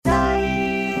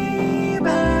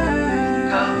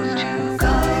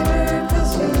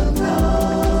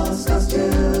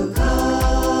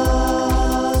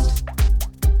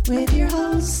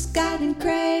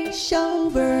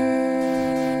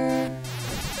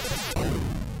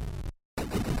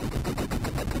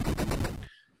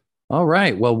All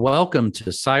right. Well, welcome to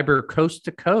Cyber Coast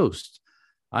to Coast.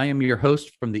 I am your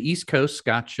host from the East Coast,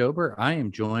 Scott Schober. I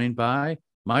am joined by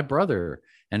my brother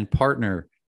and partner,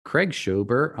 Craig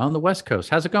Schober, on the West Coast.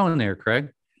 How's it going there, Craig?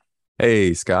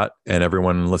 Hey, Scott, and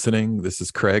everyone listening. This is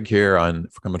Craig here on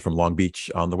coming from Long Beach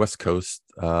on the West Coast.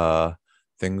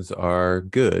 Things are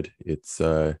good. It's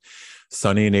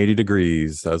sunny and 80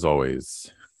 degrees as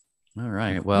always. All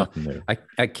right. Well, Nothing new.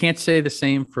 I can't say the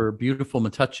same for beautiful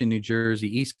Metuchen, New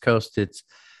Jersey, East Coast. It's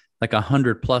like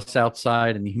 100 plus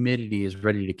outside, and the humidity is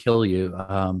ready to kill you.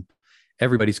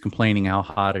 Everybody's complaining how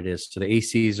hot it is. So the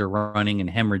ACs are running and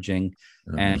hemorrhaging,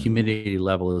 and humidity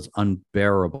level is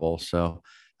unbearable. So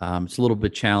it's a little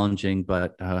bit challenging,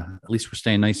 but at least we're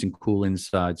staying nice and cool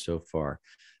inside so far.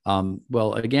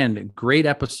 Well, again, great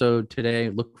episode today.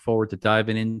 Look forward to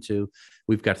diving into.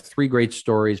 We've got three great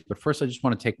stories, but first, I just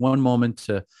want to take one moment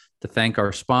to thank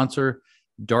our sponsor,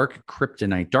 Dark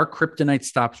Kryptonite. Dark Kryptonite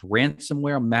stops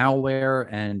ransomware, malware,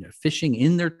 and phishing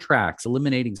in their tracks,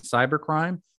 eliminating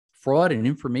cybercrime, fraud, and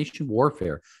information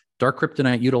warfare. Dark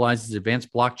Kryptonite utilizes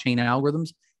advanced blockchain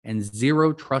algorithms and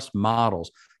zero trust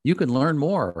models. You can learn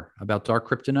more about Dark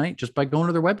Kryptonite just by going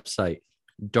to their website,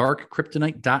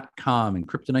 darkkryptonite.com, and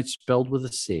kryptonite spelled with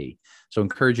a C. So I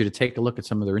encourage you to take a look at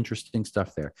some of their interesting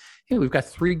stuff there. Hey, we've got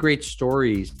three great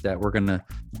stories that we're going to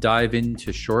dive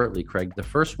into shortly, Craig. The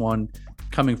first one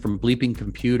coming from Bleeping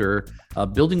Computer,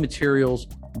 building materials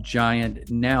giant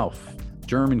Nauf,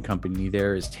 German company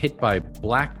there, is hit by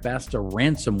Basta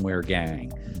ransomware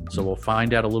gang. So we'll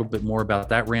find out a little bit more about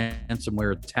that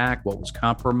ransomware attack, what was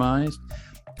compromised.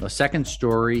 A second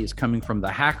story is coming from the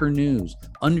Hacker News.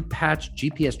 Unpatched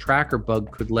GPS tracker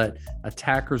bug could let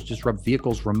attackers disrupt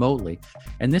vehicles remotely.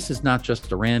 And this is not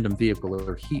just a random vehicle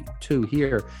or two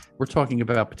here. We're talking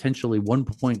about potentially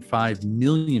 1.5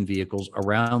 million vehicles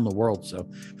around the world. So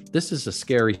this is a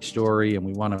scary story, and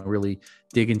we want to really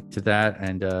dig into that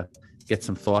and get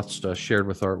some thoughts shared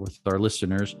with our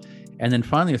listeners. And then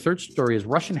finally, a third story is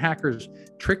Russian hackers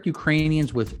trick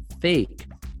Ukrainians with fake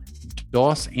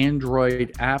DOS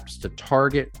Android apps to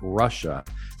target Russia.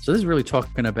 So this is really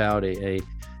talking about a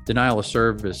denial of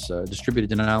service, distributed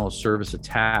denial of service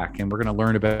attack. And we're going to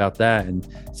learn about that and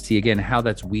see again how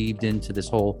that's weaved into this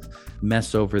whole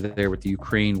mess over there with the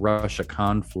Ukraine-Russia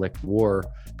conflict war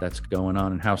that's going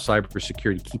on, and how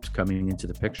cybersecurity keeps coming into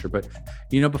the picture. But,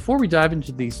 before we dive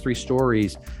into these three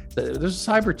stories, there's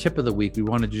a cyber tip of the week we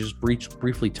wanted to just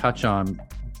briefly touch on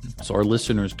so our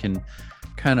listeners can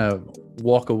kind of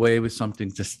walk away with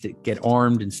something to get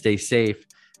armed and stay safe.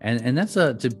 And that's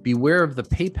to beware of the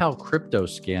PayPal crypto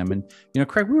scam. And,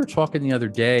 Craig, we were talking the other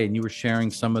day and you were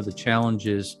sharing some of the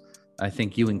challenges I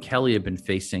think you and Kelly have been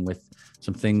facing with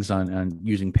some things on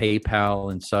using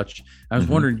PayPal and such. I was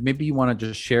wondering, maybe you want to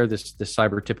just share this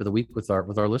cyber tip of the week with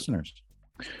our listeners.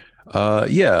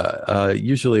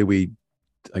 Usually we,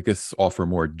 I guess, offer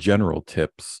more general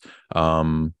tips.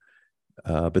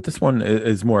 But this one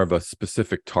is more of a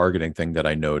specific targeting thing that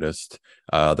I noticed,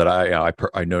 that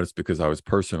I noticed because I was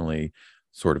personally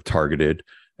sort of targeted.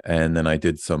 And then I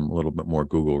did a little bit more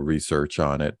Google research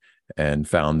on it and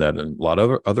found that a lot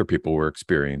of other people were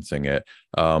experiencing it.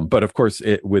 But of course,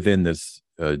 within this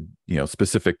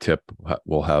specific tip,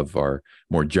 we'll have our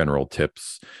more general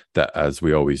tips, that as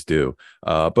we always do.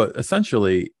 But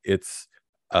essentially, it's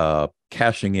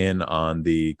cashing in on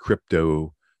the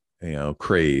crypto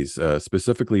craze,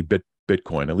 specifically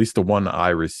Bitcoin. At least the one I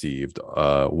received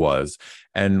was.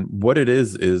 And what it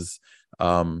is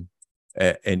an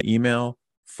email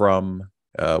from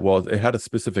it had a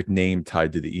specific name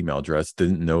tied to the email address.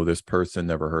 Didn't know this person,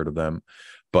 never heard of them,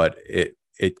 but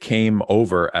it came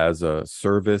over as a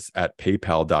service at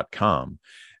paypal.com.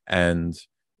 And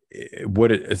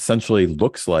what it essentially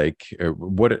looks like,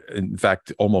 what it in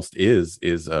fact almost is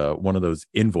one of those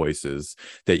invoices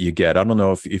that you get. I don't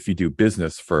know if you do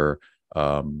business for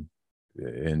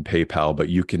in PayPal, but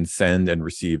you can send and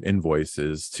receive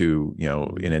invoices to,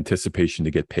 in anticipation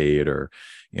to get paid, or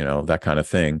that kind of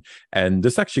thing. And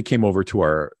this actually came over to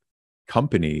our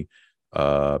company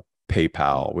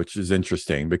PayPal, which is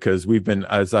interesting because we've been,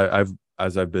 as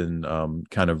I've been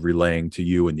kind of relaying to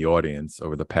you and the audience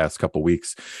over the past couple of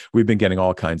weeks, we've been getting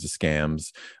all kinds of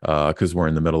scams because we're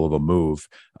in the middle of a move.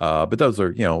 But those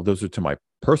are to my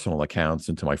personal accounts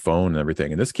and to my phone and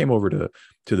everything. And this came over to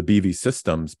the BV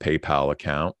Systems PayPal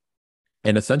account.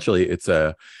 And essentially it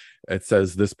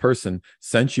says this person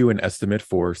sent you an estimate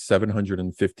for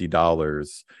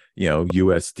 $750,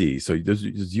 USD. So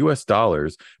there's US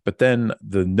dollars, but then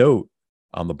the note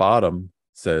on the bottom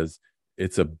says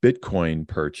it's a Bitcoin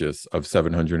purchase of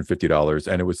 $750,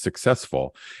 and it was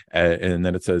successful. And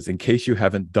then it says, in case you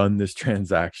haven't done this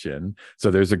transaction, so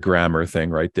there's a grammar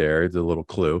thing right there, the little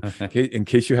clue. In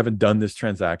case you haven't done this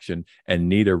transaction and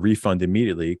need a refund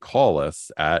immediately, call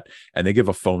us at, and they give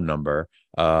a phone number.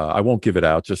 I won't give it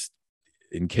out just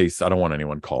in case, I don't want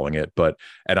anyone calling it,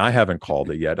 and I haven't called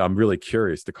it yet. I'm really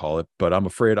curious to call it, but I'm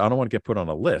afraid I don't want to get put on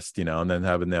a list, and then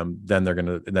having them, then they're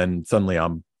going to, then suddenly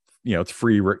it's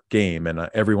free game, and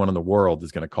everyone in the world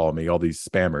is going to call me, all these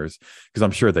spammers, because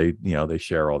I'm sure they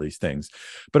share all these things.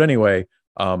 But anyway,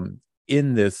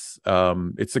 in this,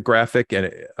 it's a graphic, and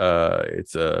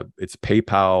it's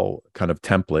PayPal kind of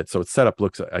template. So its setup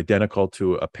looks identical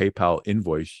to a PayPal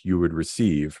invoice you would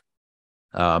receive.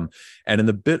 And in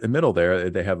the middle there,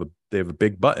 they have a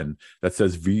big button that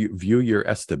says view your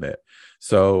estimate.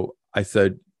 So I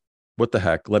said, what the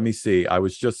heck? Let me see. I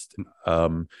was just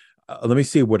let me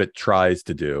see what it tries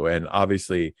to do. And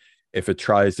obviously, if it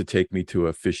tries to take me to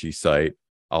a fishy site,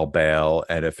 I'll bail.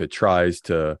 And if it tries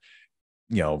to,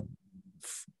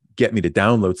 get me to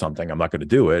download something, I'm not going to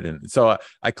do it. And so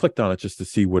I clicked on it just to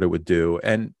see what it would do.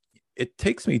 And it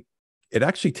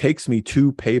actually takes me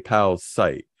to PayPal's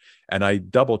site. And I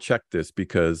double checked this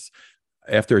because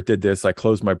after it did this, I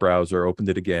closed my browser, opened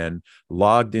it again,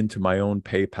 logged into my own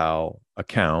PayPal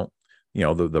account,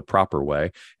 the proper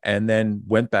way, and then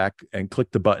went back and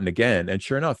clicked the button again. And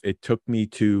sure enough, it took me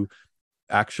to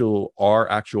our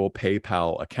actual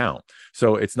PayPal account.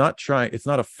 So it's not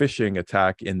a phishing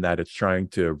attack in that it's trying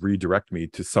to redirect me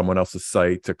to someone else's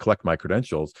site to collect my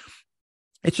credentials.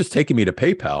 It's just taking me to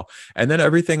PayPal. And then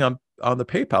everything on the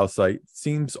PayPal site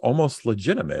seems almost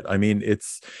legitimate. I mean,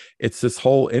 it's this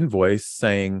whole invoice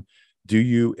saying, do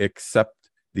you accept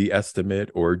the estimate,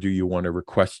 or do you want to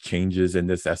request changes in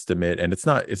this estimate? And it's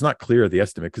not clear, the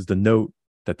estimate, because the note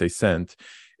that they sent,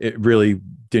 it really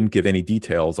didn't give any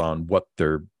details on what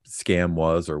their scam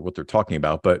was or what they're talking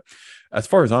about. But as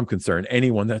far as I'm concerned,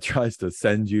 anyone that tries to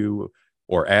send you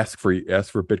or ask for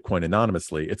Bitcoin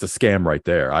anonymously, it's a scam right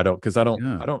there. I don't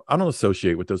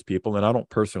associate with those people, and I don't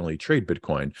personally trade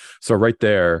Bitcoin. So right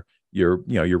there, your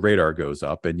radar goes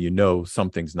up, and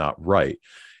something's not right.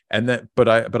 And then, but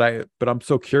I'm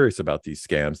so curious about these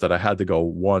scams that I had to go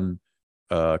one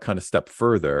kind of step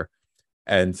further.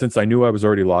 And since I knew I was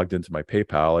already logged into my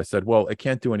PayPal, I said, well, it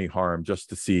can't do any harm just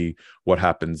to see what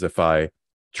happens if I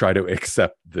try to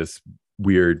accept this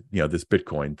weird, this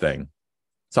Bitcoin thing.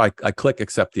 So I click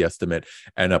accept the estimate,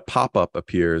 and a pop-up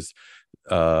appears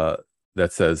that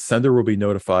says sender will be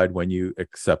notified when you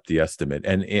accept the estimate.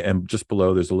 And just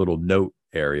below, there's a little note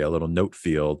area, a little note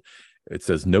field. It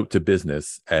says note to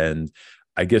business. And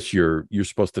I guess you're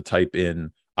supposed to type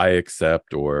in, I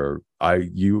accept, or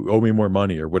you owe me more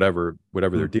money, or whatever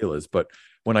their deal is. But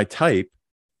when I type,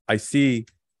 I see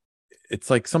it's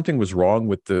like something was wrong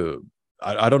with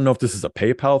I don't know if this is a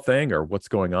PayPal thing or what's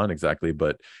going on exactly,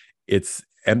 but it's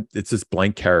just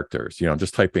blank characters. I'm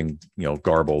just typing,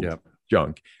 garbled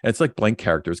junk. And it's like blank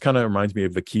characters. Kind of reminds me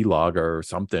of the keylogger or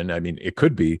something. I mean, it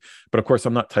could be, but of course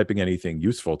I'm not typing anything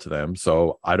useful to them.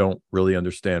 So I don't really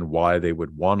understand why they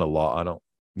would want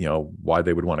why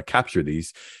they would want to capture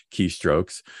these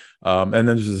keystrokes. And then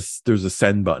there's a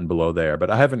send button below there, but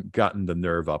I haven't gotten the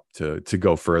nerve up to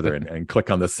go further and click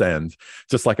on the send,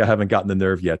 just like I haven't gotten the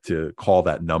nerve yet to call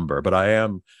that number. But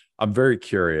I'm very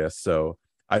curious. So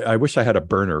I wish I had a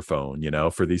burner phone,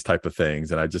 for these type of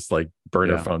things. And I just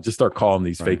burner phone, just start calling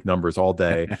these fake numbers all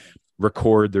day,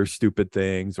 record their stupid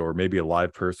things, or maybe a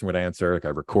live person would answer. I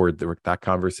record that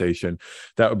conversation.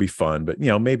 That would be fun. But,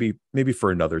 maybe for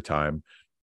another time.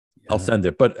 I'll send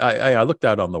it. But I looked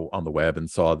out on the web and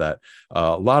saw that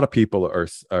a lot of people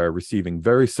are receiving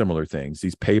very similar things,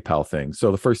 these PayPal things.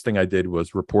 So the first thing I did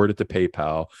was report it to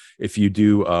PayPal. If you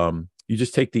do, you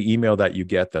just take the email that you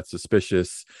get that's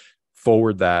suspicious,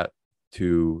 forward that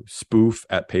to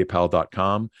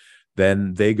spoof@paypal.com.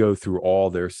 Then they go through all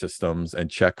their systems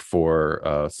and check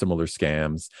for similar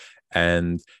scams.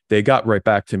 And they got right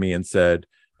back to me and said,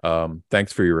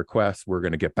 thanks for your request. We're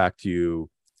going to get back to you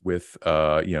with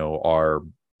our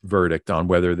verdict on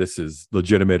whether this is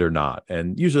legitimate or not.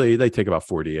 And usually they take about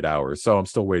 48 hours. So I'm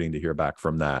still waiting to hear back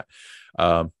from that.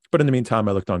 But in the meantime,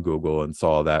 I looked on Google and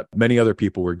saw that many other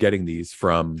people were getting these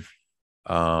from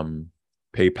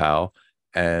PayPal.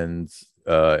 And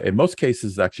in most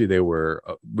cases, actually, they were,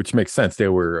 which makes sense, they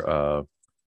were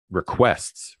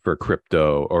requests for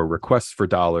crypto, or requests for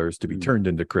dollars to be turned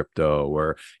into crypto,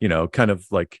 or kind of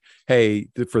like, hey,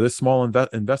 for this small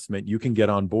investment you can get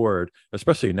on board.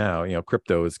 Especially now,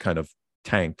 crypto is kind of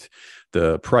tanked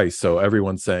the price, so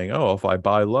everyone's saying, oh, if I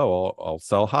buy low, I'll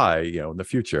sell high, in the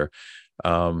future.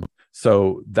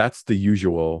 So that's the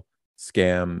usual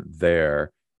scam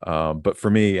there. But for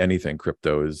me, anything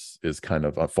crypto is kind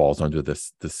of falls under the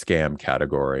scam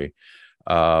category.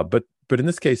 But in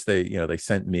this case, they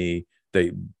sent me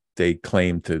they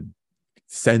claimed to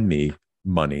send me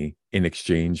money in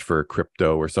exchange for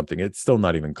crypto or something. It's still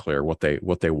not even clear what they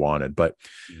wanted, but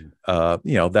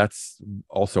that's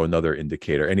also another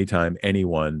indicator. Anytime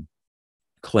anyone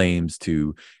claims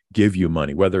to give you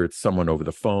money, whether it's someone over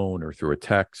the phone or through a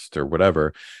text or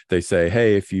whatever, they say,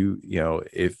 hey,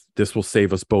 if this will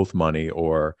save us both money,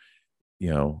 or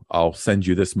I'll send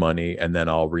you this money and then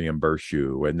I'll reimburse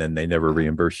you. And then they never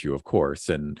reimburse you, of course.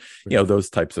 And, those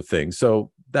types of things.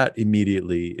 So that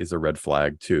immediately is a red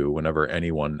flag too, whenever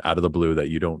anyone out of the blue that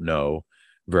you don't know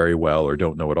very well or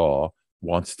don't know at all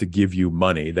wants to give you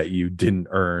money that you didn't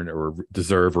earn or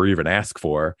deserve or even ask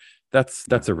for.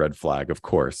 That's a red flag, of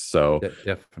course. So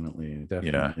definitely.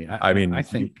 Yeah, I mean, I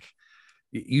think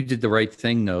you did the right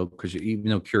thing though, because even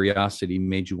though curiosity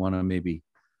made you want to maybe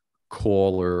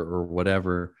call or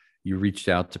whatever, you reached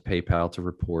out to PayPal to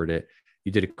report it.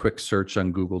 You did a quick search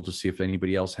on Google to see if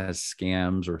anybody else has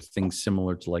scams or things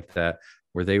similar to like that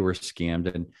where they were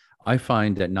scammed. And I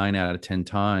find that 9 out of 10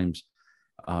 times,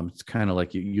 it's kind of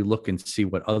like you look and see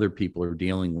what other people are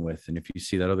dealing with. And if you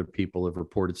see that other people have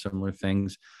reported similar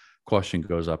things, caution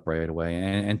goes up right away.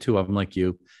 And two, I'm like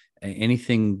you,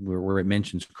 anything where it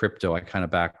mentions crypto, I kind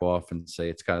of back off and say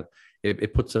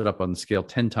it puts it up on the scale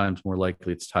 10 times more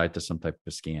likely it's tied to some type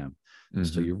of scam. Mm-hmm.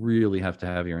 So you really have to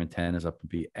have your antennas up and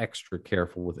be extra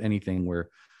careful with anything where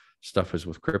stuff is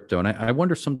with crypto. And I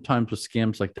wonder sometimes with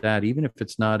scams like that, even if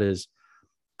it's not as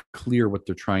clear what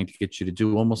they're trying to get you to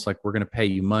do, almost like we're going to pay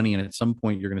you money. And at some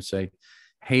point you're going to say,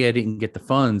 hey, I didn't get the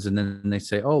funds. And then they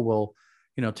say, oh, well,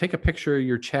 take a picture of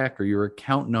your check or your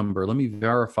account number. Let me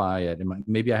verify it. And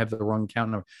maybe I have the wrong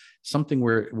account number. Something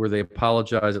where they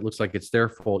apologize. It looks like it's their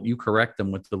fault. You correct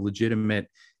them with the legitimate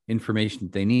information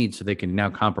that they need so they can now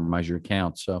compromise your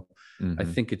account. So I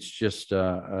think it's just,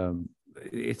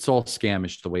 it's all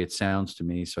scamish the way it sounds to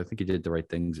me. So I think you did the right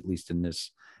things, at least in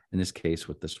this case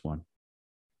with this one.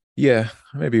 Yeah,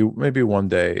 maybe one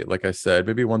day, like I said,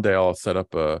 maybe one day I'll set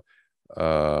up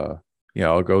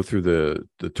I'll go through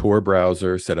the Tor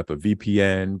browser, set up a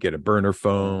VPN, get a burner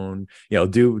phone,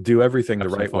 do everything the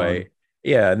right way.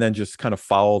 Yeah. And then just kind of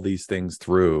follow these things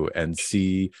through and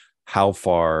see how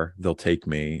far they'll take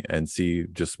me and see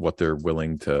just what they're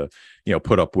willing to,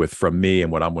 put up with from me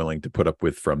and what I'm willing to put up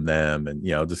with from them. And,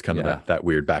 just kind of that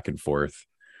weird back and forth.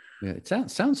 Yeah. It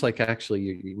sounds like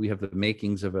actually we have the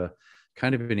makings of a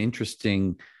kind of an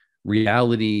interesting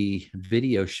reality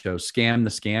video show, Scam the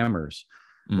Scammers,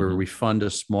 where we fund a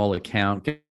small account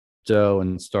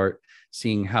and start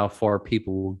seeing how far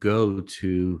people will go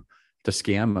to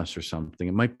scam us or something.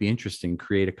 It might be interesting.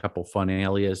 Create a couple fun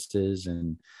aliases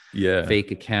and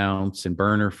fake accounts and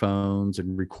burner phones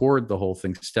and record the whole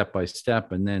thing step by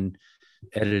step and then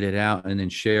edit it out and then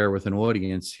share with an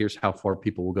audience. Here's how far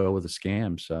people will go with a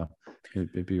scam. So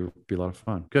it'd be a lot of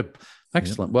fun. Good.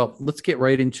 Excellent. Yep. Well, let's get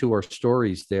right into our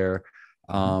stories there.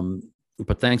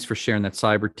 But thanks for sharing that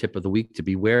cyber tip of the week to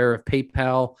beware of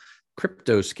PayPal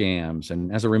crypto scams.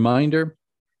 And as a reminder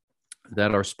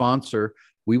that our sponsor,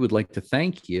 we would like to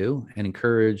thank you and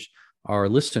encourage our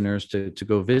listeners to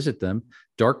go visit them.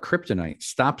 Dark Kryptonite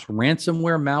stops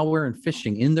ransomware, malware, and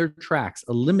phishing in their tracks,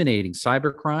 eliminating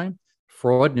cybercrime,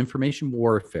 fraud, and information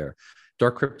warfare.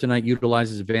 Dark Kryptonite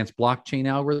utilizes advanced blockchain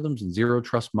algorithms and zero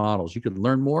trust models. You can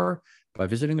learn more by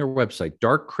visiting their website,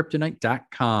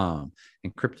 darkkryptonite.com.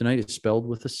 And kryptonite is spelled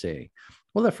with a C.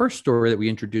 Well, the first story that we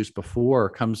introduced before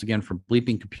comes again from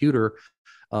Bleeping Computer.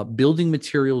 Building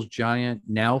materials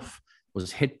giant Nauf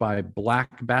was hit by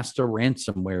Basta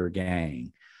ransomware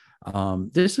gang.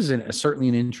 This is certainly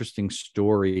an interesting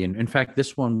story. And in fact,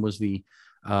 this one was the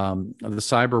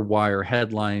CyberWire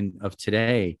headline of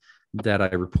today that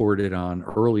I reported on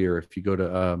earlier. If you go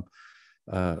to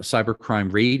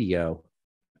Cybercrime Radio,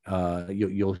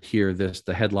 you'll hear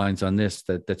the headlines on this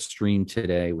that streamed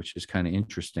today, which is kind of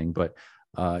interesting. But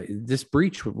this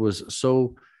breach was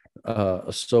so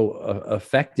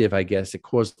effective, I guess. It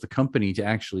caused the company to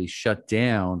actually shut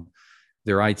down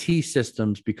their IT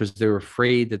systems because they were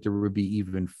afraid that there would be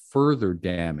even further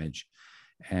damage.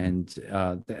 And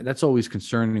that's always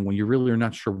concerning when you really are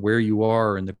not sure where you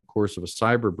are in the course of a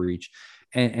cyber breach.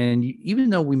 And even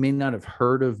though we may not have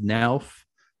heard of Nauf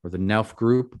or the Nauf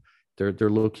Group, they're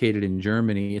located in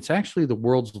Germany. It's actually the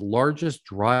world's largest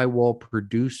drywall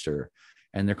producer,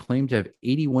 and they're claimed to have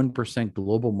 81%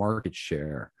 global market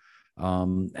share.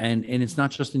 And it's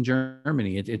not just in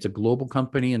Germany. It's a global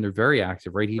company, and they're very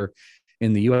active right here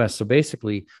in the U.S. So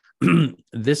basically,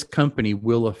 this company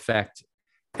will affect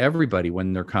everybody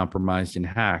when they're compromised and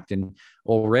hacked. And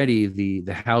already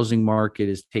the housing market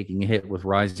is taking a hit with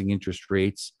rising interest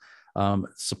rates.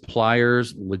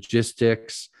 Suppliers,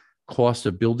 logistics, cost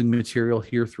of building material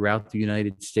here throughout the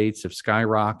United States have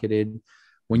skyrocketed.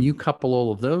 When you couple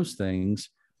all of those things,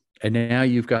 and now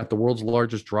you've got the world's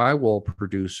largest drywall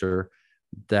producer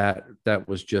that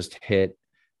was just hit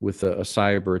with a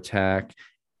cyber attack,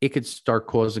 it could start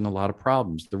causing a lot of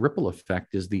problems. The ripple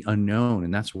effect is the unknown,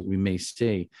 and that's what we may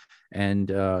see. And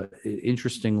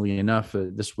interestingly enough,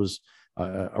 this was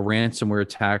a ransomware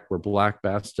attack where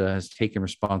Basta has taken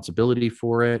responsibility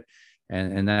for it.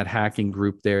 And that hacking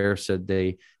group there said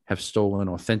they have stolen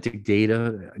authentic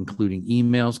data, including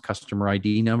emails, customer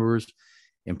ID numbers,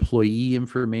 employee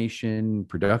information,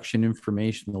 production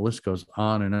information. The list goes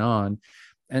on and on.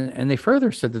 And they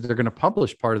further said that they're going to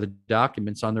publish part of the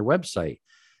documents on their website.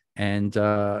 And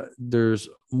there's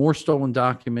more stolen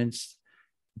documents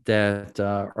that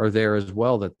are there as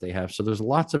well that they have. So there's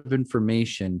lots of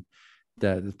information,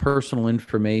 that personal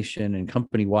information and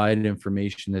company-wide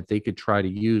information that they could try to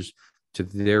use to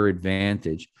their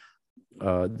advantage.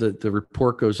 The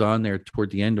report goes on there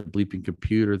toward the end of Bleeping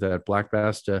Computer that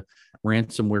Basta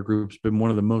ransomware group's been one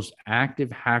of the most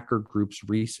active hacker groups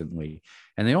recently.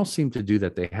 And they all seem to do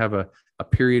that. They have a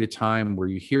period of time where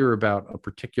you hear about a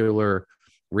particular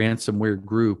ransomware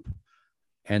group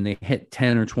and they hit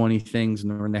 10 or 20 things and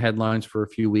they're in the headlines for a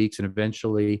few weeks, and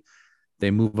eventually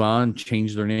they move on,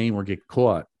 change their name, or get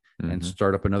caught and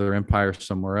start up another empire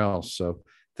somewhere else. So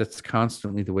that's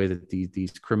constantly the way that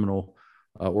these criminal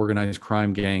organized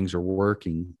crime gangs are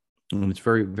working, and it's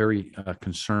very, very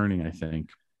concerning, I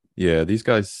think. Yeah, these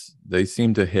guys, they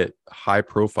seem to hit high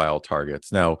profile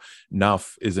targets. Now,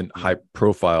 NUF isn't high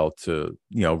profile to,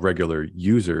 regular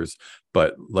users,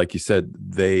 but like you said,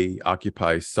 they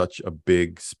occupy such a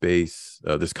big space.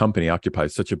 This company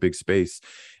occupies such a big space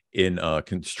in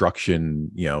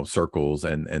construction, circles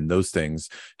and those things,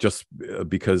 just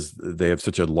because they have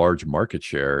such a large market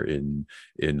share in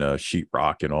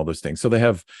sheetrock and all those things. So they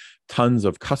have tons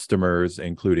of customers,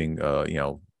 including,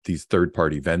 these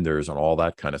third-party vendors and all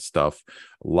that kind of stuff.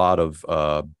 A lot of,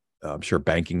 I'm sure,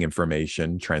 banking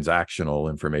information,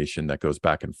 transactional information that goes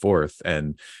back and forth.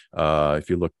 And if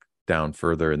you look down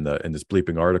further in this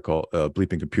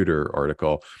Bleeping Computer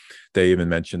article, they even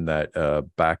mentioned that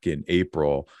back in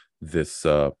April, this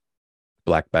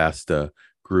Basta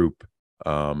group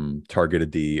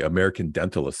targeted the American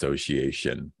Dental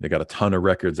Association. They got a ton of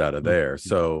records out of there.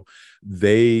 So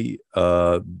they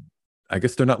I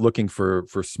guess they're not looking for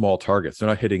small targets. They're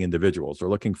not hitting individuals. They're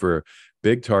looking for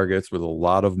big targets with a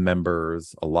lot of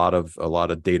members, a lot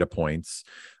of data points,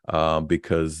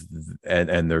 because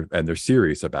they're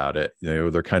serious about it.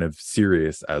 They're kind of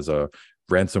serious as a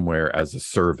ransomware as a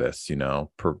service,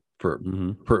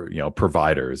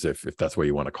 providers, if that's what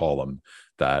you want to call them.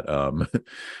 That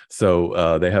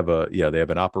so they have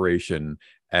an operation,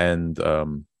 and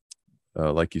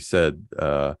like you said,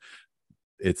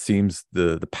 it seems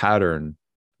the pattern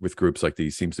with groups like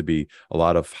these seems to be a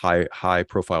lot of high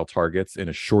profile targets in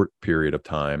a short period of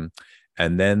time,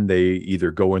 and then they either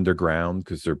go underground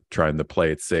because they're trying to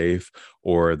play it safe,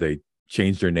 or they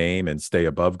change their name and stay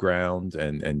above ground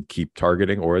and keep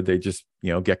targeting, or they just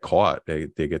get caught. They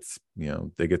get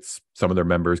some of their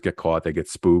members get caught, they get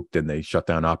spooked, and they shut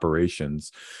down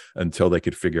operations until they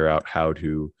could figure out how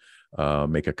to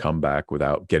make a comeback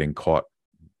without getting caught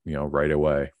right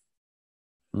away.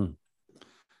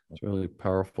 It's really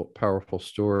powerful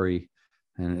story,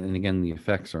 and again, the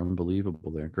effects are unbelievable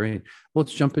there. Great. Well,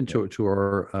 let's jump into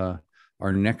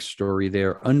our next story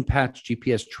there. Unpatched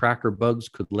GPS tracker bugs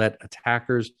could let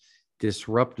attackers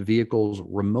disrupt vehicles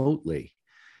remotely.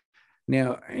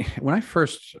 Now, when I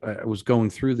first was going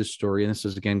through this story, and this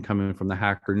is again coming from the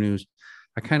Hacker News,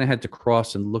 I kind of had to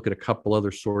cross and look at a couple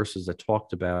other sources that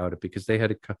talked about it, because they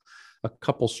had a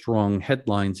couple strong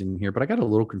headlines in here, but I got a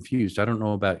little confused. I don't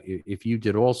know about if you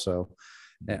did also.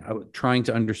 Trying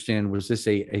to understand, was this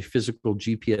a physical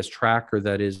GPS tracker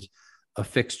that is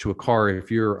affixed to a car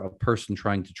if you're a person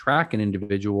trying to track an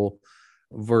individual,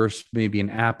 versus maybe an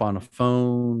app on a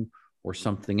phone or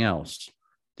something else?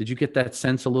 Did you get that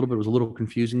sense a little bit? It was a little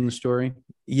confusing, the story.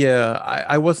 Yeah,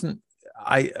 I wasn't.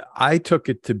 I took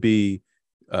it to be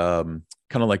kind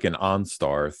of like an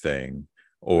OnStar thing,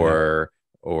 or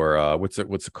what's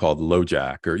it called,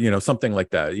 LoJack, or something like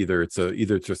that. Either it's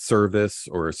a service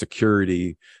or a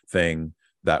security thing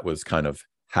that was kind of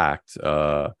hacked.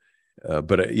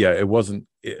 But it wasn't,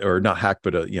 or not hacked,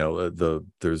 but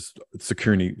there's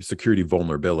security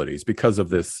vulnerabilities because of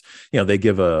this. They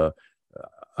give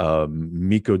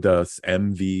Mikodas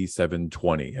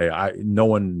MV720. Hey, no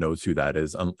one knows who that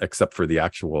is, except for the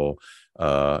actual,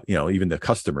 even the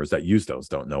customers that use those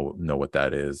don't know what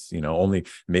that is. Only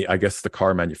I guess the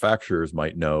car manufacturers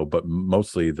might know, but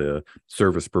mostly the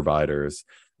service providers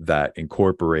that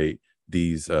incorporate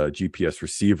these GPS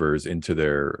receivers into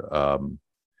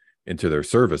their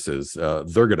services,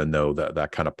 they're going to know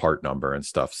that kind of part number and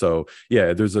stuff. So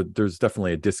yeah, there's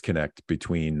definitely a disconnect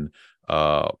between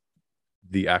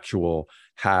the actual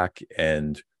hack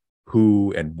and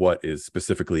who and what is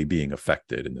specifically being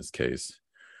affected in this case.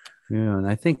 Yeah, and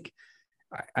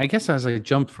I guess as I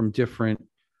jumped from different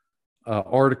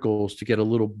articles to get a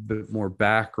little bit more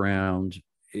background,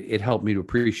 it helped me to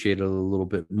appreciate it a little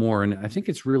bit more. And I think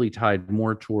it's really tied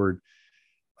more toward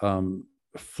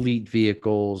fleet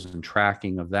vehicles and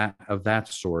tracking of that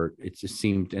sort. It just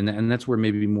seemed, and that's where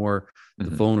maybe more the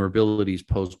vulnerabilities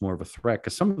pose more of a threat,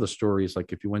 because some of the stories,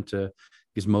 like if you went to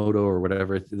Gizmodo or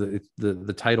whatever,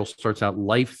 the title starts out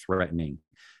life threatening.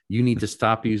 You need to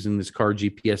stop using this car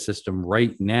GPS system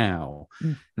right now,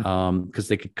 because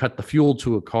they could cut the fuel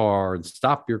to a car and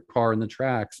stop your car in the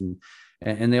tracks.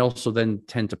 And they also then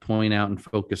tend to point out and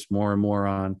focus more and more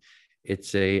on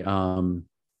it's a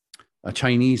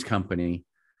Chinese company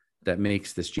that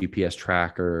makes this GPS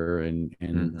tracker,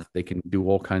 and they can do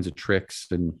all kinds of tricks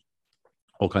and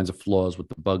all kinds of flaws with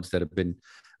the bugs that have been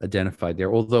identified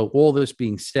there. Although all this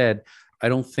being said, I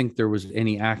don't think there was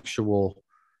any actual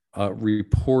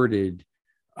reported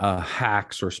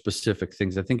hacks or specific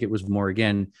things. I think it was more,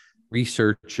 again,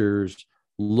 researchers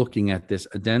looking at this,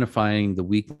 identifying the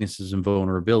weaknesses and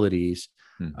vulnerabilities.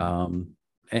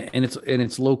 And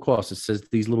it's low cost. It says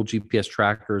these little GPS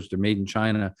trackers, they're made in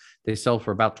China. They sell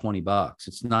for about $20.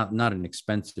 It's not an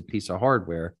expensive piece of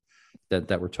hardware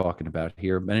that we're talking about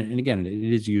here. And again,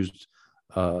 it is used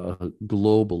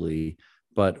globally,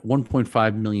 but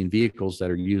 1.5 million vehicles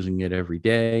that are using it every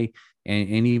day.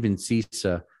 And even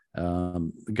CISA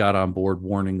got on board,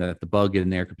 warning that the bug in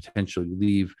there could potentially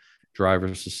leave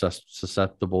drivers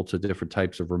susceptible to different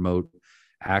types of remote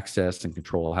access and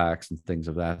control hacks and things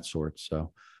of that sort.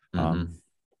 So don't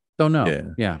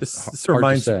know. Yeah. This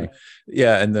reminds me.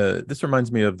 Yeah. And this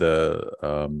reminds me of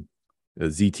the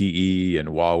ZTE and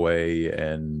Huawei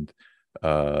and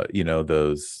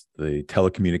the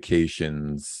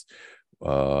telecommunications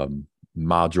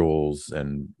modules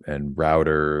and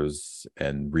routers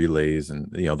and relays, and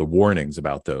the warnings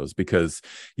about those, because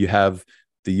you have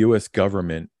the US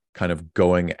government kind of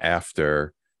going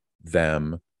after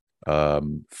them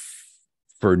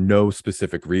for no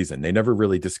specific reason. They never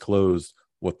really disclose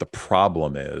what the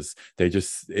problem is. They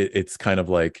just it's kind of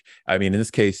like, I mean, in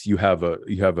this case, you have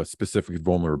a specific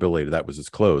vulnerability that was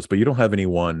disclosed, but you don't have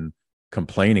anyone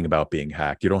complaining about being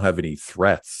hacked. You don't have any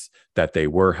threats that they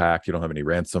were hacked. You don't have any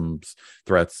ransoms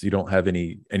threats. You don't have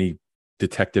any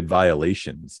detected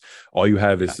violations. All you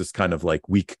have is this kind of like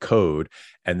weak code,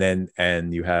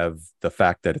 and you have the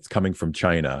fact that it's coming from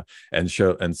China, and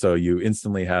so you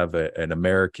instantly have an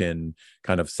American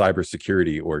kind of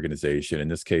cybersecurity organization. In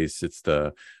this case, it's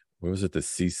the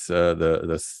CISA,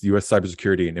 the U.S.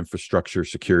 Cybersecurity and Infrastructure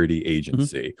Security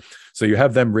Agency. So you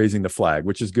have them raising the flag,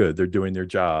 which is good. They're doing their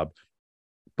job,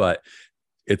 but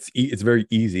it's very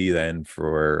easy then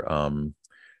for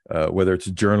whether it's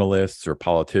journalists or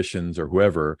politicians or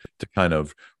whoever to kind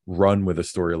of run with a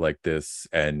story like this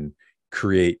and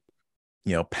create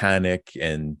panic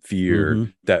and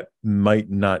fear that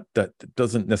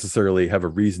doesn't necessarily have a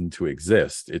reason to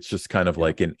exist. It's just kind of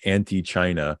like an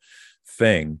anti-China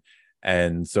thing.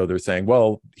 And so they're saying,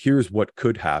 well, here's what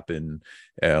could happen.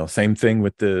 Same thing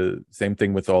with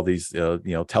all these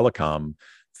telecom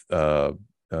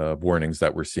warnings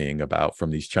that we're seeing about from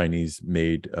these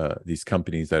Chinese-made these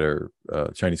companies that are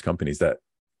Chinese companies that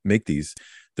make these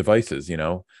devices.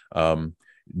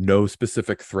 No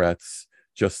specific threats,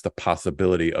 just the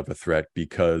possibility of a threat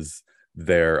because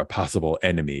they're a possible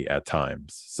enemy at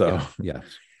times. So yeah,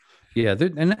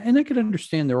 and I could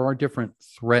understand there are different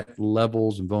threat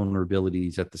levels and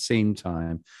vulnerabilities at the same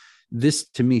time. This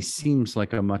to me seems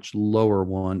like a much lower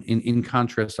one. In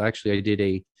contrast, I did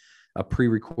a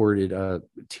pre-recorded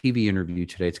TV interview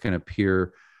today. It's going to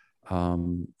appear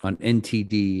on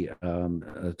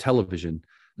NTD television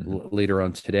later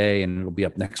on today, and it'll be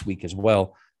up next week as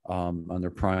well on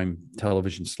their prime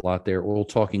television slot there. We're all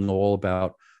talking all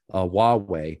about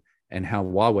Huawei and how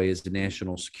Huawei is the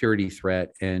national security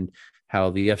threat, and how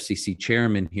the FCC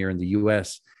chairman here in the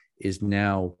U.S. is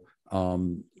now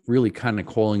really kind of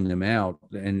calling them out.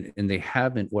 And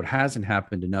what hasn't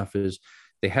happened enough is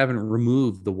they haven't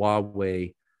removed the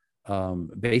Huawei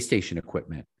base station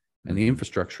equipment. and the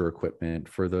infrastructure equipment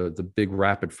for the big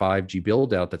rapid 5G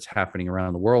build out that's happening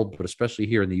around the world, but especially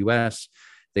here in the US.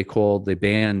 They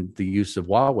banned the use of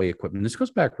Huawei equipment. This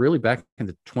goes back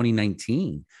into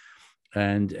 2019,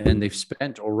 and they've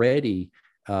spent already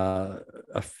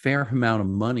a fair amount of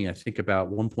money. I think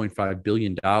about $1.5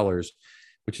 billion,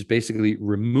 which is basically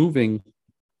removing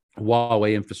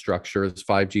Huawei infrastructure as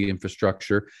 5G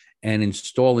infrastructure and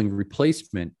installing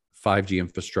replacement 5G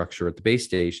infrastructure at the base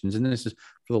stations. And this is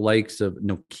for the likes of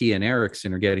Nokia and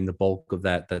Ericsson are getting the bulk of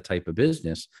that type of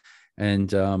business.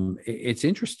 And it's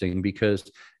interesting because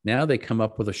now they come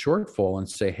up with a shortfall and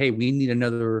say, hey, we need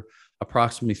another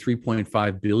approximately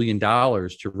 $3.5 billion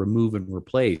to remove and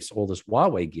replace all this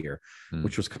Huawei gear,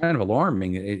 which was kind of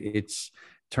alarming. It's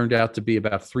turned out to be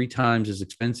about 3 times as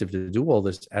expensive to do all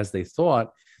this as they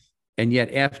thought. And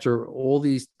yet after all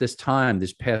this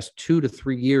past 2 to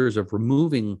 3 years of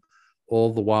removing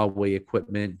all the Huawei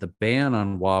equipment, the ban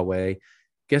on Huawei,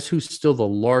 guess who's still the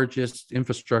largest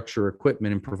infrastructure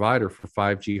equipment and provider for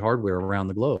 5G hardware around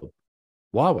the globe?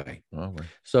 Huawei.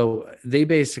 So they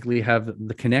basically have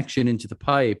the connection into the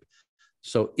pipe.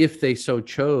 So if they so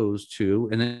chose to,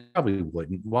 and they probably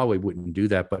wouldn't, Huawei wouldn't do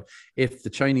that. But if the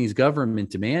Chinese government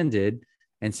demanded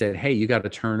and said, hey, you got to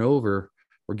turn over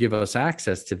or give us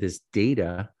access to this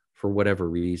data for whatever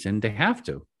reason, they have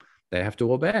to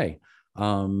obey.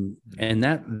 And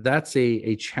that's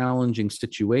a challenging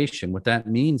situation. What that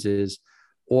means is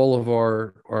all of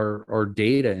our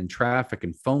data and traffic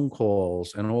and phone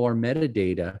calls and all our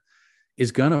metadata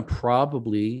is going to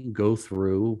probably go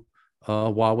through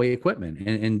Huawei equipment.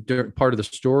 And part of the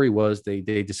story was they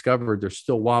discovered there's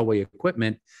still Huawei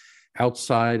equipment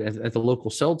outside at the local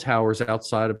cell towers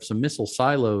outside of some missile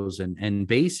silos and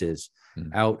bases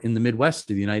out in the Midwest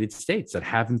of the United States that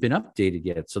haven't been updated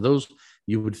yet. So those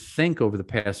you would think over the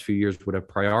past few years would have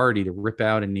priority to rip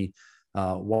out any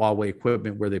Huawei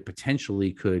equipment where they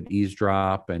potentially could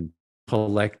eavesdrop and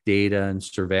collect data and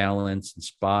surveillance and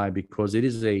spy, because it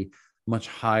is a much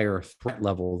higher threat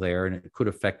level there, and it could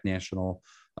affect national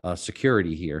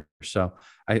security here. So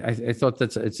I thought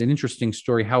it's an interesting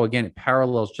story. How again it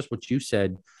parallels just what you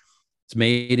said. It's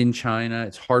made in China.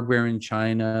 It's hardware in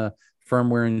China,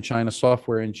 firmware in China,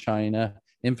 software in China,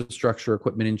 infrastructure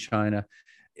equipment in China.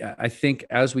 I think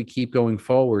as we keep going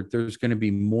forward, there's going to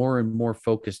be more and more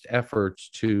focused efforts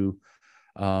to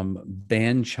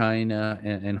ban China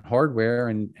and hardware,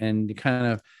 and kind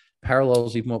of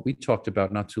parallels even what we talked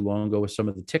about not too long ago with some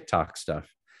of the TikTok stuff.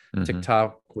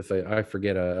 TikTok with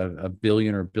a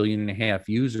billion or billion and a half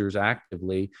users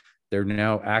actively, they're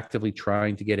now actively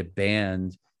trying to get it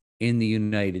banned in the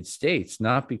United States,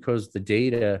 not because the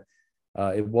data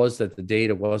it was that the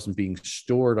data wasn't being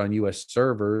stored on U.S.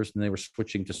 servers and they were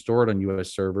switching to store it on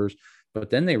U.S. servers. But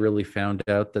then they really found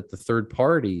out that the third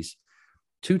parties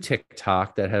to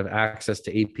TikTok that have access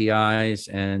to APIs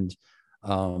and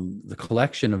the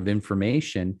collection of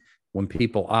information, when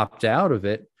people opt out of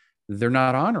it, they're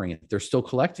not honoring it. They're still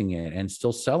collecting it and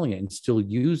still selling it and still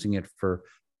using it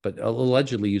but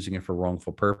allegedly using it for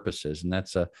wrongful purposes. And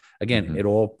that's again, it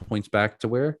all points back to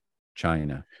where?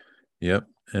 China. Yep.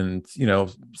 And,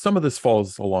 some of this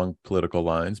falls along political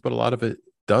lines, but a lot of it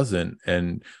doesn't.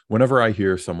 And whenever I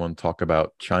hear someone talk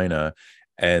about China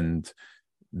and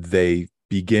they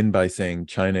begin by saying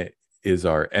China is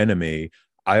our enemy,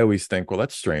 I always think, well,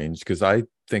 that's strange, because I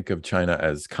think of China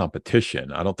as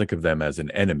competition. I don't think of them as an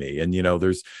enemy. And,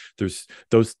 there's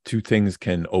those two things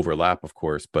can overlap, of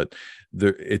course, but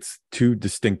it's two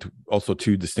distinct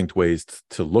ways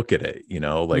to look at it,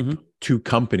 like two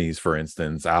companies, for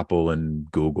instance, Apple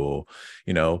and Google,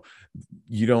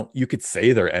 you could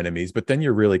say they're enemies, but then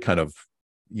you're really kind of,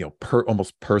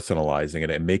 almost personalizing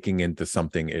it and making into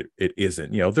something it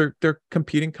isn't. They're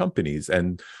competing companies.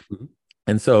 And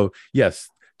so, yes,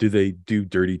 do they do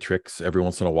dirty tricks every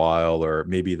once in a while, or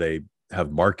maybe they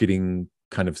have marketing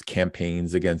kind of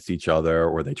campaigns against each other,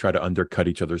 or they try to undercut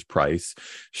each other's price?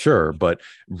 Sure, but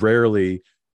rarely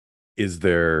is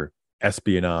there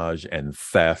espionage and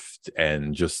theft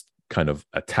and just kind of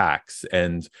attacks.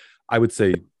 And I would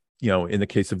say, in the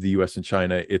case of the US and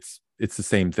China, it's the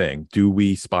same thing. Do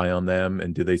we spy on them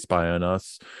and do they spy on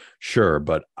us? Sure,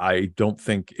 but I don't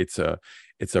think it's a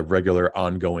regular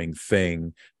ongoing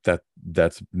thing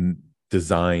that's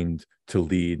designed to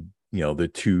lead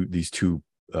these two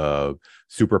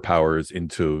superpowers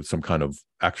into some kind of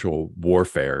actual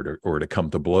warfare or to come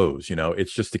to blows.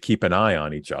 It's just to keep an eye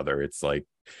on each other. It's like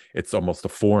it's almost a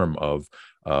form of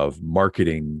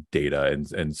marketing data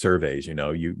and surveys.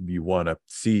 You want to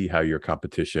see how your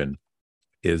competition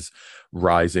is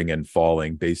rising and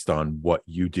falling based on what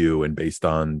you do and based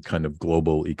on kind of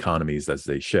global economies as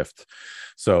they shift.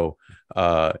 So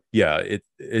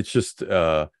it's just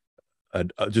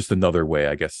another way,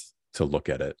 I guess, to look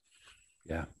at it.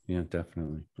 Yeah,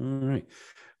 definitely. All right.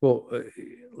 Well,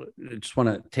 I just want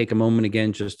to take a moment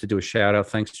again just to do a shout out.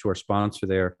 Thanks to our sponsor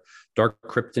there, Dark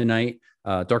Kryptonite.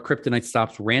 Dark Kryptonite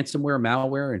stops ransomware,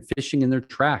 malware, and phishing in their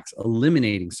tracks,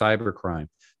 eliminating cybercrime,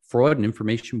 fraud, and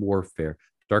information warfare.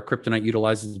 Dark Kryptonite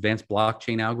utilizes advanced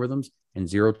blockchain algorithms and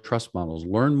zero trust models.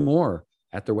 Learn more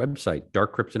at their website,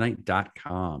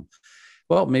 darkkryptonite.com.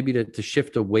 Well, maybe to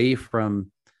shift away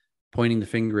from pointing the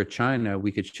finger at China,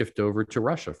 we could shift over to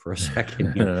Russia for a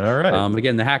second here. All right.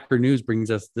 Again, the Hacker News brings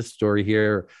us this story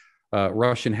here.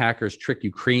 Russian hackers trick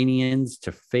Ukrainians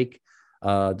to fake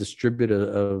distribute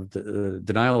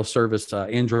denial of service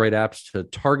Android apps to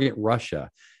target Russia.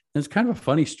 And it's kind of a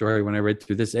funny story when I read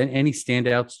through this. Any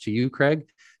standouts to you, Craig,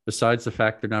 besides the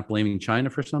fact they're not blaming China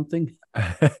for something?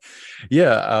 I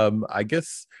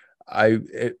guess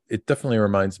it definitely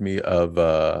reminds me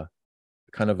of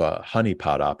kind of a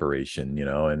honeypot operation,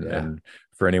 and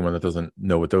for anyone that doesn't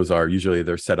know what those are, usually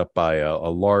they're set up by a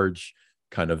large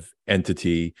kind of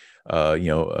entity,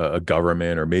 a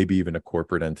government or maybe even a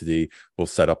corporate entity will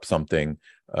set up something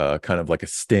kind of like a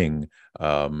sting.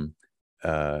 They'll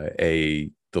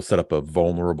set up a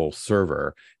vulnerable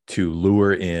server to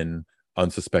lure in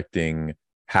unsuspecting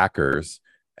hackers,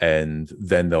 and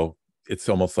then it's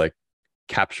almost like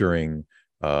capturing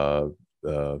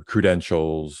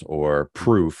credentials or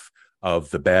proof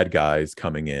of the bad guys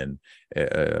coming in,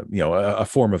 a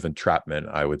form of entrapment,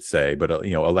 I would say, but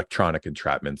electronic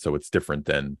entrapment. So it's different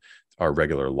than our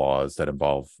regular laws that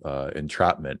involve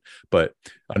entrapment. But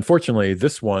unfortunately,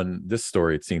 this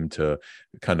story, it seemed to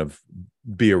kind of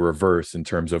be a reverse in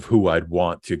terms of who I'd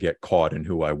want to get caught and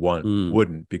who I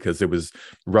wouldn't, because it was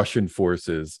Russian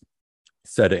forces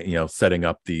setting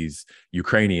up these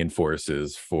Ukrainian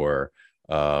forces for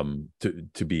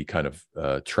to be kind of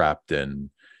trapped in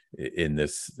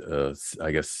this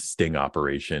I guess sting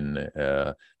operation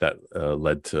that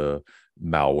led to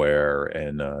malware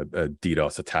and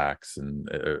DDoS attacks and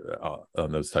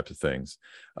on those types of things.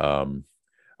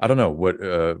 I don't know,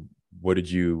 what did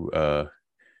you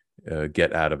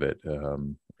get out of it?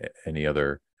 Any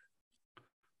other?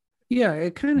 Yeah,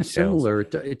 it kind of similar.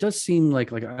 It does seem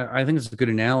like I think it's a good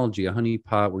analogy, a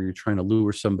honeypot where you're trying to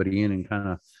lure somebody in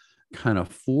and kind of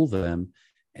fool them.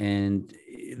 And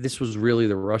this was really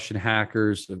the Russian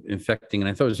hackers infecting, and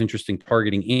I thought it was interesting,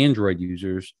 targeting Android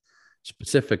users,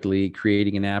 specifically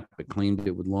creating an app that claimed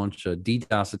it would launch a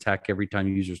DDoS attack every time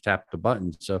users tapped the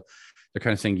button. So they're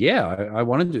kind of saying, yeah, I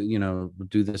wanted to,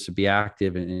 do this to be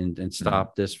active and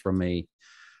stop this from a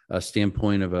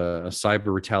standpoint of a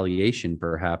cyber retaliation,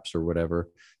 perhaps, or whatever,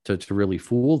 to really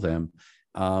fool them.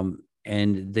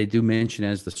 And they do mention,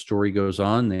 as the story goes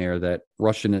on there, that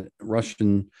Russian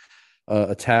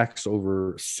attacks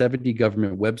over 70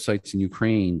 government websites in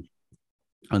Ukraine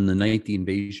on the night the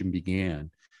invasion began,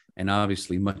 and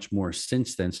obviously much more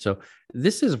since then. So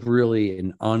this is really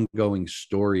an ongoing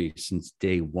story since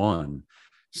day one,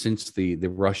 since the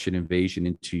Russian invasion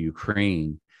into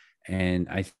Ukraine. And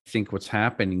I think what's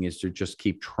happening is they just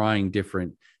keep trying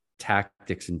different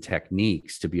tactics and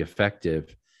techniques to be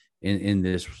effective in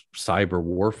this cyber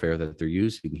warfare that they're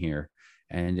using here.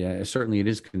 And certainly it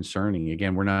is concerning.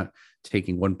 Again, we're not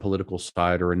taking one political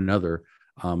side or another,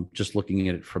 just looking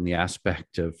at it from the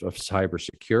aspect of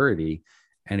cybersecurity.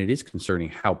 And it is concerning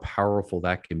how powerful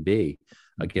that can be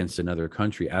against another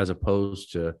country, as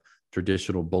opposed to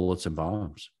traditional bullets and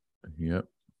bombs. Yep.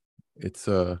 It's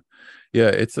a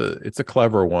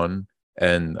clever one,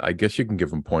 and I guess you can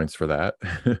give them points for that.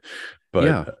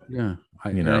 But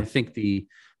I think the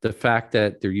fact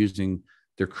that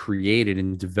they're created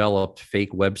and developed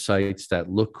fake websites that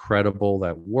look credible,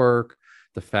 that work,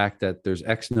 the fact that there's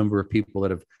X number of people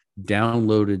that have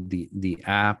downloaded the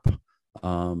app,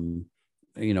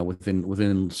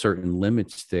 within certain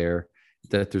limits there,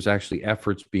 that there's actually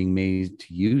efforts being made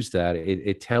to use that.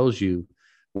 It tells you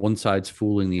one side's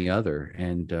fooling the other.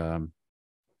 And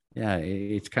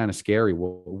it's kind of scary.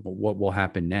 What will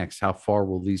happen next? How far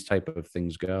will these type of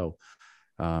things go?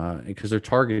 Because they're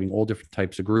targeting all different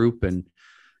types of group, and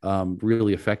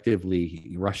really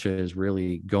effectively, Russia is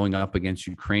really going up against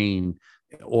Ukraine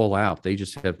all out. They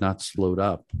just have not slowed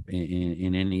up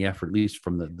in any effort, at least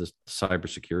from the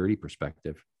cybersecurity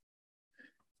perspective.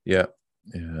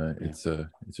 It's a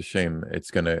shame.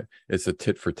 It's a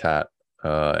tit for tat,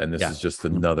 and this is just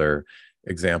another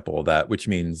example of that, which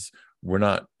means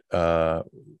we're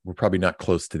probably not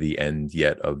close to the end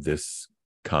yet of this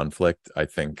conflict. I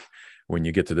think when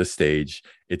you get to this stage,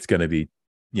 it's going to be,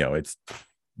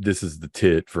 this is the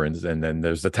tit, for instance, and then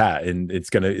there's the tat, and it's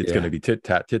gonna be tit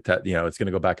tat, it's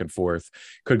gonna go back and forth,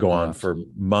 could go on for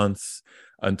months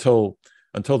until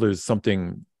there's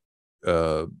something,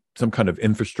 some kind of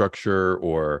infrastructure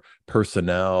or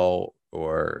personnel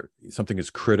or something is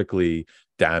critically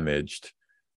damaged,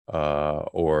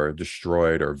 or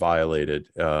destroyed or violated.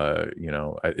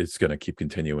 It's going to keep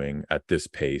continuing at this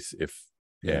pace if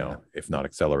not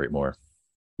accelerate more.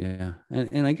 Yeah.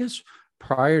 And I guess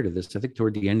prior to this, I think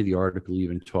toward the end of the article, you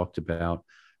even talked about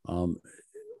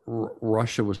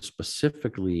Russia was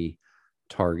specifically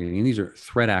targeting, and these are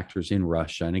threat actors in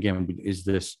Russia. And again, is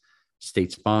this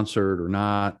state sponsored or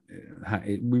not?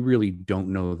 We really don't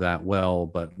know that well,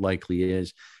 but likely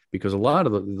is, because a lot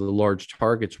of the large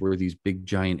targets were these big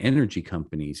giant energy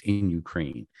companies in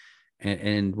Ukraine.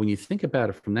 And when you think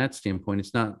about it from that standpoint,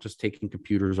 it's not just taking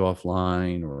computers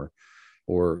offline or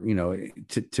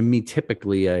to me,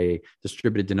 typically a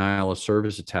distributed denial of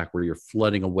service attack where you're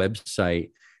flooding a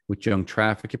website with junk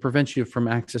traffic, it prevents you from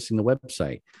accessing the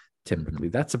website. Typically,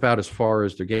 that's about as far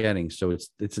as they're getting. So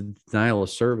it's a denial of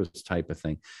service type of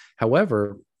thing.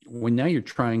 However, when now you're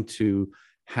trying to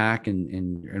hack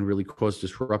and really cause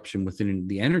disruption within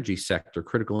the energy sector,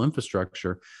 critical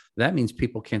infrastructure, that means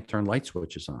people can't turn light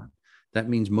switches on. That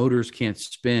means motors can't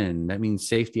spin. That means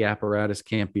safety apparatus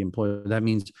can't be employed. That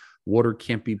means water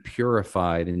can't be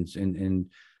purified, and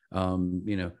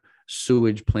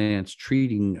sewage plants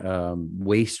treating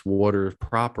wastewater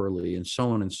properly, and so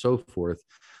on and so forth.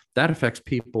 That affects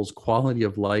people's quality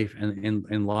of life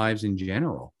and lives in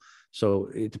general. So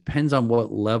it depends on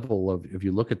what level of, if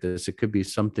you look at this, it could be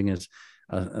something as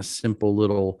a simple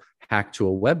little hack to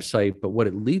a website, but what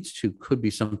it leads to could be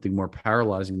something more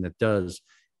paralyzing that does,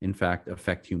 in fact,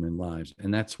 affect human lives.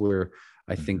 And that's where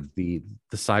I think the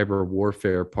cyber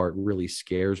warfare part really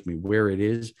scares me, where it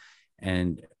is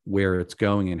and where it's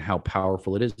going and how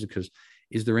powerful it is. Because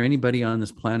is there anybody on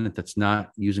this planet that's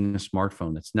not using a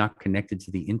smartphone, that's not connected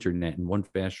to the internet in one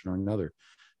fashion or another?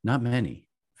 Not many,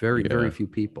 very few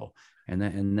people.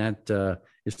 And that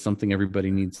is something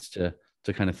everybody needs to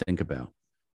kind of think about.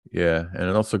 Yeah. And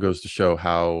it also goes to show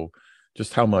how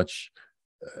much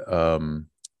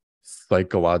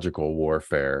psychological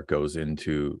warfare goes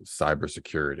into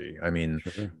cybersecurity. I mean,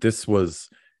 sure. This was,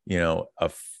 I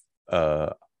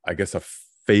guess a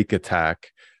fake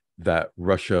attack that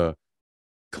Russia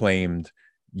claimed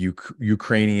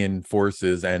Ukrainian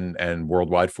forces and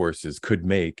worldwide forces could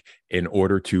make in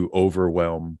order to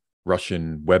overwhelm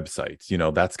Russian websites.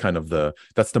 That's kind of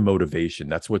that's the motivation.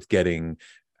 That's what's getting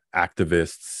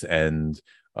activists and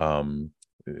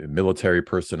military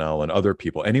personnel and other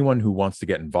people, anyone who wants to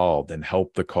get involved and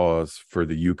help the cause for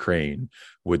the Ukraine,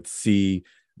 would see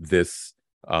this,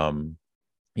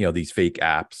 these fake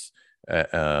apps,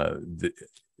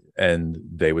 and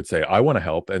they would say, I want to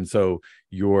help. And so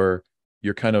you're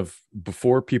kind of,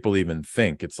 before people even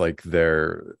think, it's like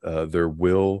their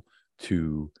will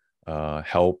to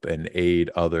help and aid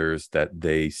others that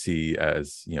they see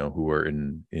as, who are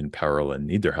in peril and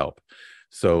need their help.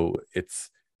 So it's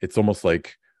almost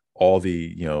like all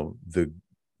the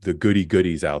goody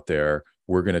goodies out there,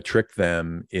 we're going to trick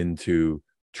them into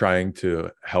trying to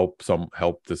help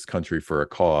this country for a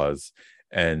cause.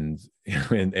 And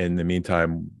in the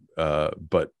meantime,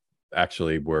 but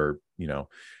actually we're,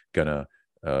 going to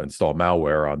install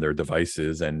malware on their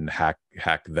devices and hack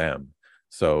them.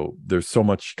 So there's so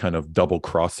much kind of double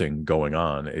crossing going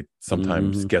on. It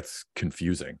sometimes gets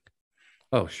confusing.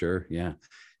 Oh, sure. Yeah.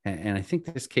 And I think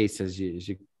this case, as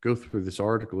you go through this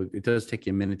article, it does take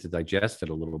you a minute to digest it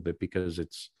a little bit, because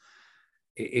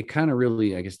it kind of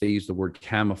really, I guess they use the word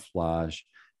camouflage,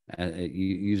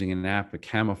 using an app, a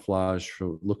camouflage.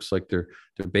 Looks like they're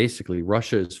basically,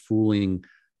 Russia is fooling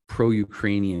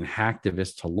pro-Ukrainian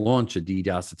hacktivists to launch a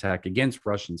DDoS attack against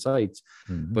Russian sites,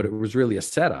 but it was really a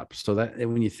setup. So that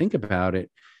when you think about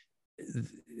it,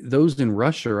 those in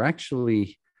Russia are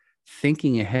actually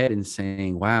thinking ahead and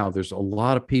saying, wow, there's a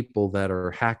lot of people that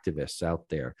are hacktivists out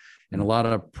there, and a lot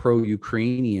of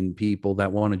pro-Ukrainian people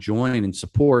that want to join and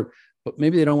support, but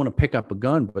maybe they don't want to pick up a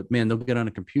gun, but man, they'll get on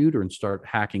a computer and start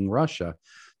hacking Russia.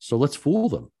 So let's fool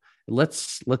them.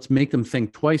 Let's make them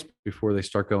think twice before they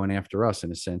start going after us.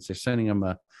 In a sense, they're sending them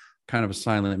a kind of a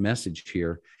silent message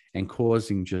here and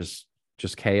causing just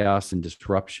chaos and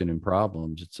disruption and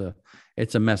problems.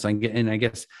 It's a mess. I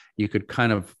guess you could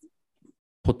kind of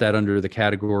put that under the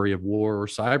category of war or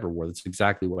cyber war. That's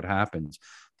exactly what happens.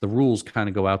 The rules kind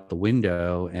of go out the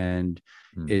window, and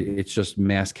it's just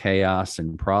mass chaos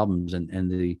and problems.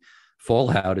 And the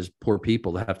fallout is poor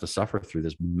people that have to suffer through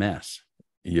this mess.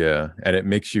 Yeah, and it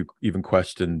makes you even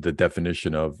question the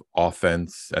definition of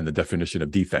offense and the definition of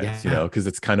defense, Yeah. because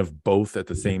it's kind of both at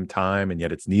the same time, and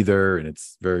yet it's neither, and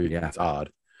Yeah. it's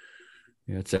odd.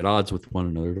 Yeah. It's at odds with one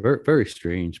another. Very, very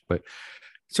strange, but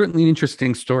certainly an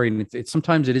interesting story. And it's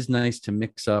sometimes it is nice to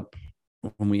mix up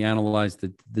when we analyze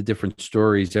the different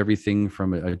stories, everything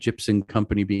from a gypsum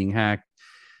company being hacked,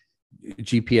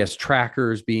 GPS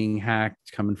trackers being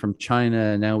hacked coming from China.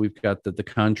 And now we've got the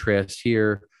contrast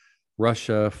here,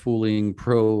 Russia fooling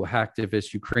pro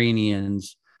hacktivist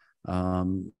Ukrainians.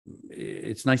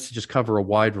 It's nice to just cover a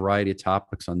wide variety of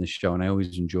topics on this show, and I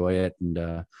always enjoy it.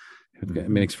 And it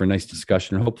makes for a nice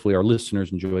discussion. And hopefully our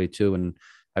listeners enjoy it too. And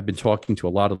I've been talking to a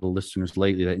lot of the listeners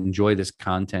lately that enjoy this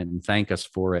content and thank us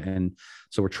for it. And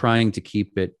so we're trying to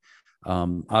keep it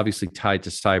obviously tied to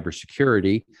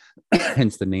cybersecurity,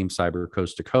 hence the name Cyber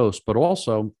Coast to Coast, but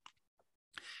also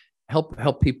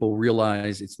help people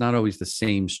realize it's not always the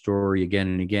same story again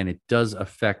and again. It does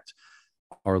affect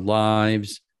our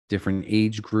lives, different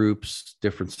age groups,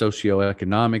 different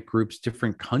socioeconomic groups,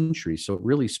 different countries. So it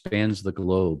really spans the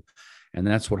globe. And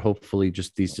that's what hopefully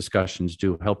just these discussions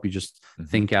do, help you just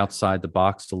think outside the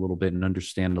box a little bit and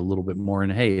understand a little bit more.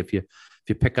 And hey, if you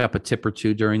pick up a tip or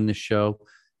two during the show,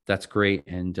 that's great.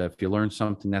 And if you learn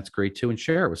something, that's great too, and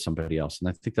share it with somebody else. And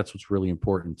I think that's what's really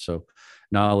important. So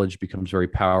knowledge becomes very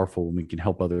powerful when we can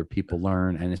help other people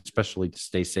learn, and especially to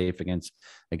stay safe against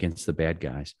the bad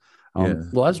guys.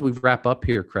 Well, as we wrap up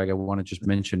here, Craig, I want to just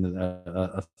mention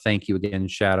a thank you again,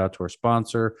 shout out to our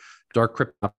sponsor, Dark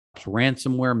Crypto,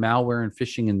 ransomware, malware, and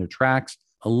phishing in their tracks,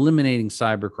 eliminating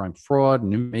cybercrime, fraud,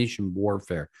 and information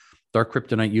warfare. Dark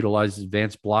Kryptonite utilizes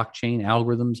advanced blockchain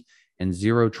algorithms and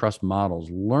zero trust models.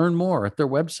 Learn more at their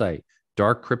website,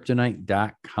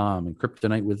 darkkryptonite.com, and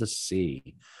kryptonite with a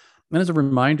C. And as a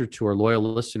reminder to our loyal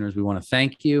listeners, we want to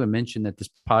thank you and mention that this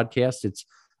podcast, it's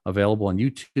available on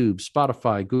YouTube,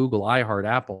 Spotify, Google, iHeart,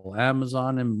 Apple,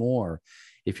 Amazon, and more.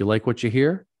 If you like what you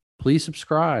hear, please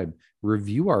subscribe,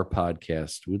 review our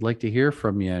podcast. We'd like to hear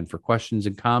from you. And for questions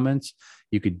and comments,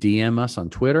 you could DM us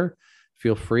on Twitter.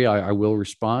 Feel free. I will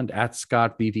respond at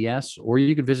ScottBVS, or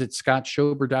you could visit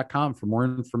scottschober.com for more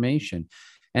information.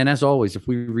 And as always, if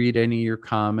we read any of your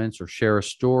comments or share a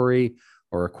story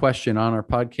or a question on our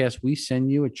podcast, we send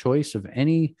you a choice of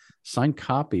any signed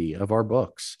copy of our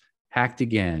books. Hacked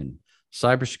Again,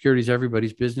 Cybersecurity is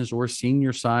Everybody's Business, or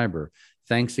Senior Cyber.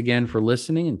 Thanks again for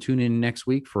listening, and tune in next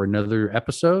week for another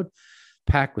episode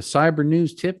packed with cyber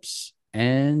news, tips,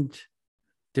 and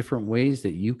different ways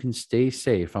that you can stay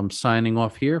safe. I'm signing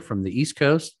off here from the East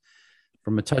Coast,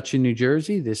 from Metuchen, New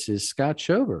Jersey. This is Scott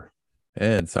Schober.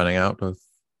 And signing out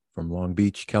from Long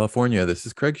Beach, California, this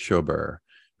is Craig Schober.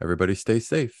 Everybody stay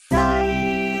safe.